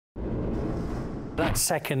That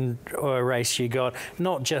second race you got,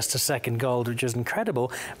 not just a second gold, which is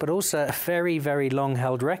incredible, but also a very, very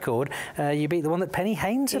long-held record. You beat the one that Penny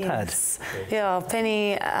Haynes had had. Yeah,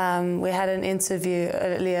 Penny, we had an interview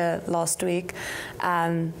earlier last week.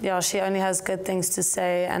 Yeah, she only has good things to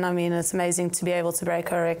say, and I mean, it's amazing to be able to break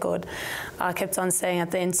her record. I kept on saying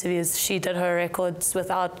at the interviews she did her records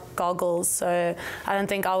without goggles, so I don't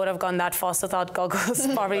think I would have gone that fast without goggles.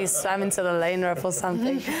 Probably swam into the lane rope or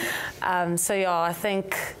something. So yeah, I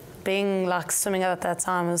think being like swimming at that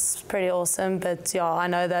time was pretty awesome, but yeah, I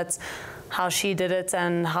know that's how she did it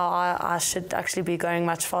and how I should actually be going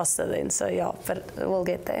much faster then, so yeah, but we'll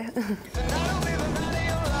get there.